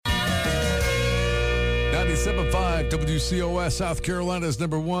97.5 WCOS, South Carolina's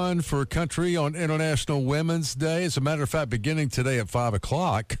number one for country on International Women's Day. As a matter of fact, beginning today at 5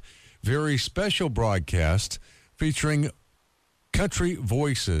 o'clock, very special broadcast featuring country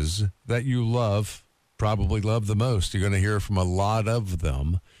voices that you love, probably love the most. You're going to hear from a lot of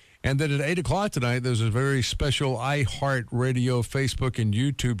them. And then at 8 o'clock tonight, there's a very special iHeartRadio Facebook and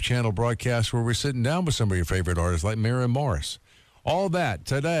YouTube channel broadcast where we're sitting down with some of your favorite artists like Miriam Morris. All that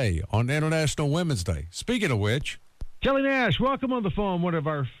today on International Women's Day. Speaking of which, Kelly Nash, welcome on the phone, one of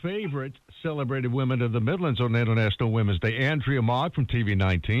our favorite celebrated women of the Midlands on International Women's Day, Andrea Mock from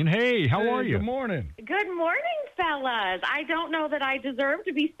TV19. Hey, how are you? Good morning. Good morning, fellas. I don't know that I deserve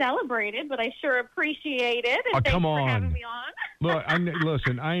to be celebrated, but I sure appreciate it. And come thanks on. for having me on. Look,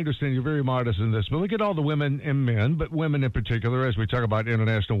 listen, I understand you're very modest in this, but look at all the women and men, but women in particular, as we talk about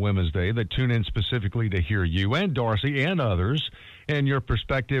International Women's Day, that tune in specifically to hear you and Darcy and others and your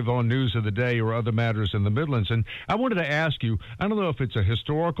perspective on news of the day or other matters in the Midlands. And I wanted to ask you, I don't know if it's a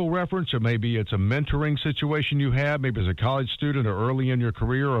historical reference or maybe it's a mentoring situation you had, maybe as a college student or early in your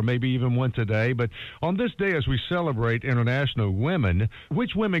career or maybe even one today. But on this day, as we celebrate International Women,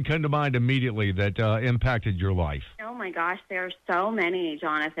 which women come to mind immediately that impacted your life? Oh, my gosh, there are so many,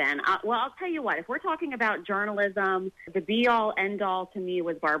 Jonathan. Well, I'll tell you what, if we're talking about journalism, the be-all, end-all to me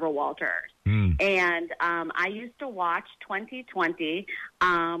was Barbara Walters. And I used to watch 2020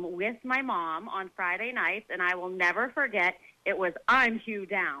 with my mom on Friday nights, and I will never forget, it was I'm Hugh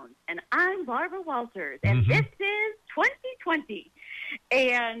Downs, and I'm Barbara Walters, and this is 2020.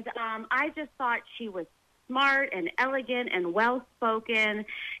 And I just thought she was smart and elegant and well-spoken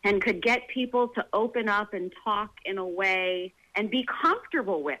and could get people to open up and talk in a way and be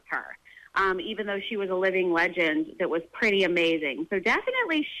comfortable with her. Even though she was a living legend, that was pretty amazing. So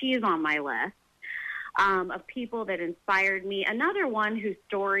definitely she's on my list of people that inspired me. Another one whose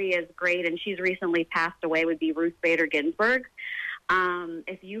story is great, and she's recently passed away, would be Ruth Bader Ginsburg.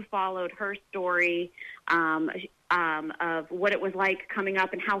 If you followed her story of what it was like coming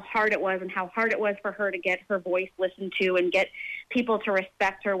up and how hard it was for her to get her voice listened to and get people to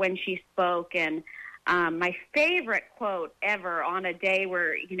respect her when she spoke. And my favorite quote ever on a day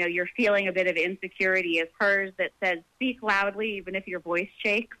where, you're feeling a bit of insecurity is hers that says, "Speak loudly even if your voice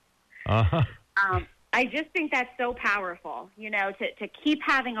shakes." I just think that's so powerful, to keep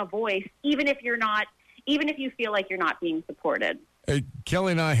having a voice, even if you feel like you're not being supported. Hey,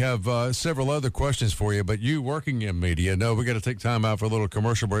 Kelly and I have several other questions for you, but you working in media, we got to take time out for a little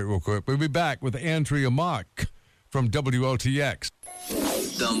commercial break real quick. We'll be back with Andrea Mock from WOTX.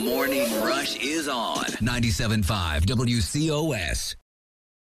 The Morning Rush is on 97.5 WCOS.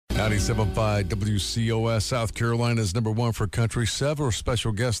 97.5 WCOS, South Carolina's number one for country. Several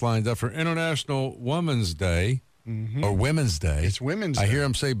special guests lined up for International Women's Day, or Women's Day. It's Women's Day. I hear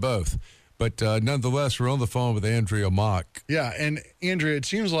them say both. But nonetheless, we're on the phone with Andrea Mock. Yeah, and Andrea, it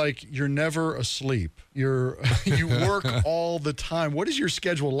seems like you're never asleep. You work all the time. What is your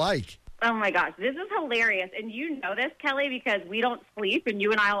schedule like? Oh, my gosh, this is hilarious. And you know this, Kelly, because we don't sleep, and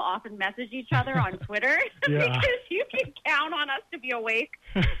you and I will often message each other on Twitter because you can count on us to be awake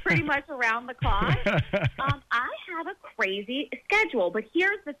pretty much around the clock. I have a crazy schedule, but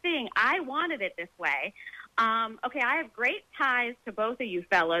here's the thing. I wanted it this way. Okay, I have great ties to both of you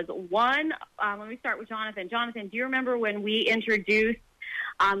fellas. One, let me start with Jonathan. Jonathan, do you remember when we introduced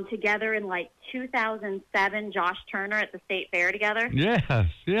together in 2007 Josh Turner at the State Fair together?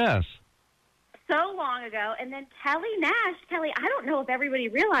 Yes. So long ago. And then Kelly Nash. Kelly, I don't know if everybody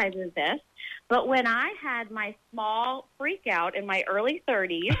realizes this, but when I had my small freak out in my early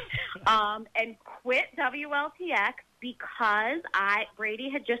 30s and quit WLTX because Brady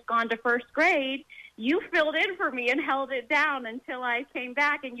had just gone to first grade, you filled in for me and held it down until I came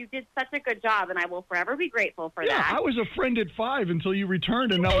back, and you did such a good job, and I will forever be grateful for that. Yeah, I was a friend at 5 until you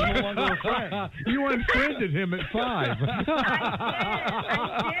returned, and now I'm no longer a friend. You unfriended him at 5. I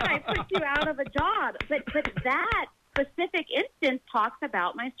did. I put you out of a job. But that specific instance talks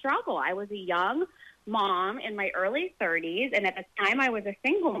about my struggle. I was a young mom in my early 30s, and at the time I was a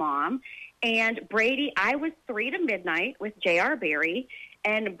single mom. And Brady, I was 3 to midnight with J.R. Berry.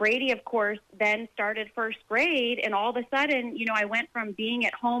 And Brady, of course, then started first grade. And all of a sudden, I went from being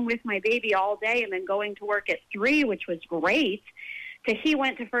at home with my baby all day and then going to work at 3, which was great, to he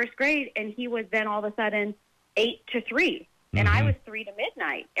went to first grade, and he was then all of a sudden 8 to 3. And I was 3 to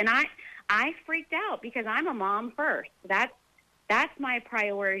midnight. And I freaked out because I'm a mom first. That's my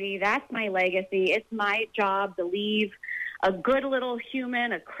priority. That's my legacy. It's my job to leave a good little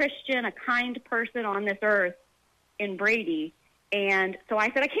human, a Christian, a kind person on this earth in Brady. And so I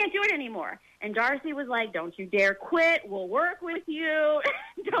said, I can't do it anymore. And Darcy was like, don't you dare quit. We'll work with you.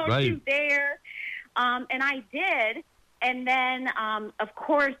 Don't you dare. And I did. And then, of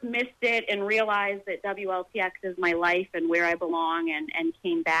course, missed it and realized that WLTX is my life and where I belong and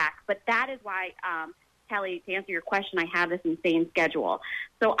came back. But that is why, Kelly, to answer your question, I have this insane schedule.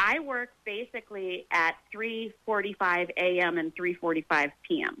 So I work basically at 3:45 a.m. and 3:45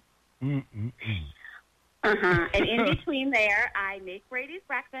 p.m. And in between there, I make Brady's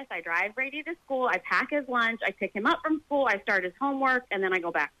breakfast. I drive Brady to school. I pack his lunch. I pick him up from school. I start his homework, and then I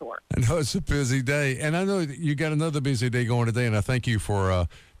go back to work. I know it's a busy day, and I know that you got another busy day going today, and I thank you for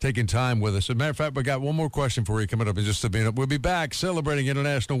taking time with us. As a matter of fact, we got one more question for you coming up in just a minute. We'll be back celebrating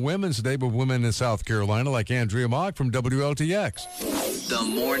International Women's Day with women in South Carolina like Andrea Mock from WLTX. The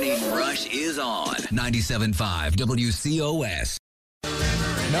Morning Rush is on 97.5 WCOS.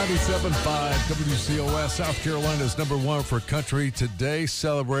 97.5 WCOS, South Carolina's number one for country today,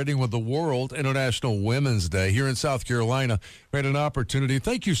 celebrating with the World International Women's Day here in South Carolina. We had an opportunity.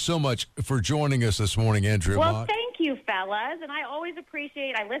 Thank you so much for joining us this morning, Andrea Well, Mock. thank you, fellas. And I always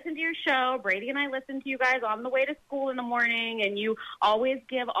appreciate, I listen to your show. Brady and I listen to you guys on the way to school in the morning, and you always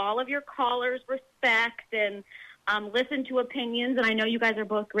give all of your callers respect and listen to opinions. And I know you guys are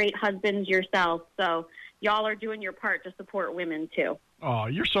both great husbands yourself, so y'all are doing your part to support women, too. Oh,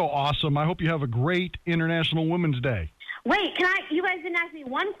 you're so awesome. I hope you have a great International Women's Day. Wait, you guys didn't ask me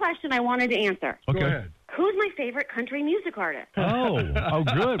one question I wanted to answer. Okay. Go ahead. Who's my favorite country music artist? Oh,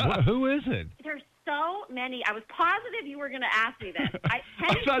 good. Who is it? There's so many. I was positive you were going to ask me this. I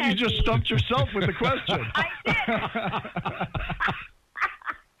thought you just stumped yourself with the question. I did.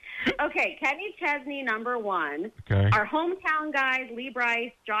 Okay, Kenny Chesney, number one. Okay. Our hometown guys, Lee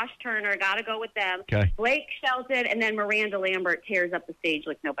Bryce, Josh Turner, got to go with them. Okay. Blake Shelton, and then Miranda Lambert tears up the stage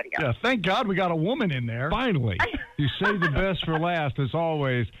like nobody else. Yeah, thank God we got a woman in there. Finally. You save the best for last, as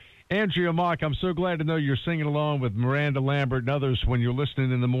always. Andrea Mock, I'm so glad to know you're singing along with Miranda Lambert and others when you're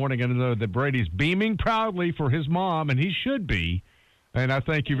listening in the morning. And I know that Brady's beaming proudly for his mom, and he should be. And I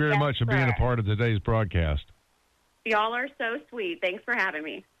thank you very much for being a part of today's broadcast. Y'all are so sweet. Thanks for having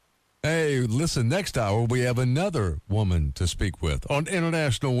me. Hey, listen, next hour we have another woman to speak with on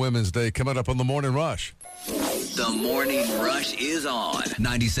International Women's Day coming up on the Morning Rush. The Morning Rush is on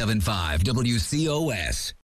 97.5 WCOS.